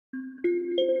Hey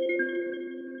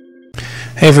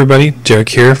everybody, Derek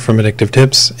here from Addictive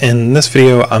Tips. In this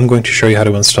video I'm going to show you how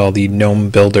to install the Gnome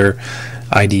Builder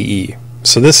IDE.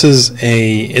 So this is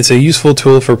it's a useful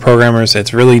tool for programmers.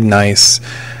 It's really nice.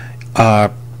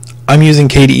 I'm using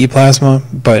KDE Plasma,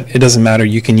 but it doesn't matter.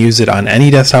 You can use it on any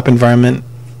desktop environment.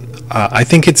 I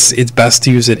think it's best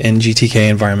to use it in GTK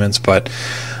environments, but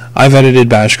I've edited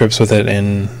bash scripts with it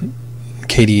in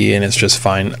KDE and it's just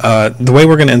fine. The way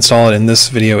we're going to install it in this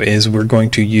video is we're going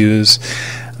to use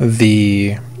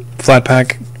the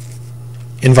Flatpak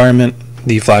environment,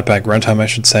 the Flatpak runtime I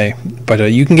should say, but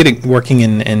you can get it working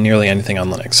in nearly anything on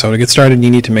Linux. So to get started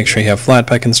you need to make sure you have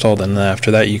Flatpak installed, and then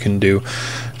after that you can do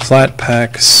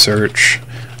Flatpak search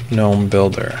Gnome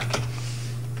Builder.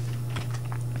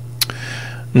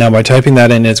 Now by typing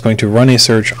that in, it's going to run a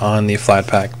search on the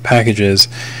Flatpak packages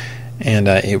and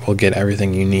it will get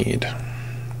everything you need.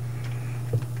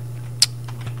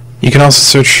 You can also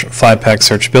search Flatpak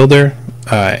search builder.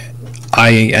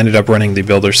 I ended up running the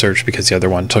builder search because the other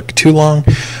one took too long,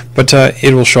 but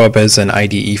it will show up as an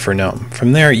IDE for GNOME.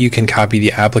 From there you can copy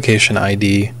the application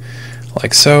ID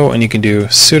like so, and you can do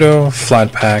sudo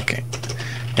flatpak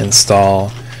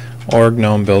install or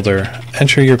GNOME Builder,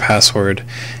 enter your password.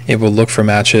 It will look for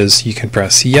matches. You can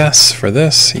press yes for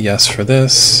this,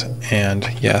 and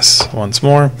yes once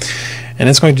more, and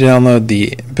it's going to download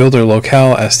the builder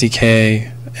locale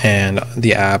SDK and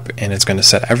the app, and it's going to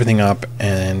set everything up,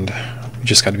 and you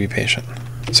just got to be patient.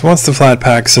 So once the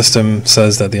Flatpak system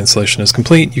says that the installation is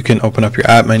complete, you can open up your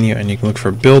app menu and you can look for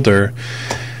Builder,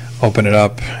 open it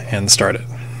up, and start it.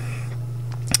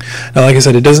 Now like I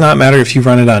said, it does not matter if you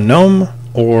run it on GNOME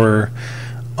or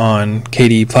on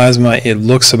KDE Plasma. It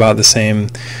looks about the same,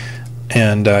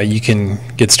 and you can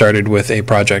get started with a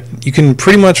project. You can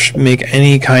pretty much make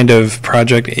any kind of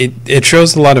project. It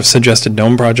shows a lot of suggested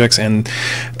GNOME projects, and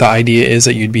the idea is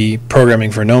that you'd be programming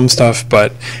for GNOME stuff,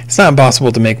 but it's not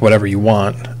possible to make whatever you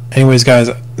want. Anyways guys,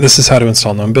 this is how to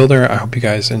install GNOME Builder. I hope you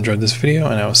guys enjoyed this video,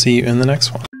 and I will see you in the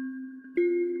next one.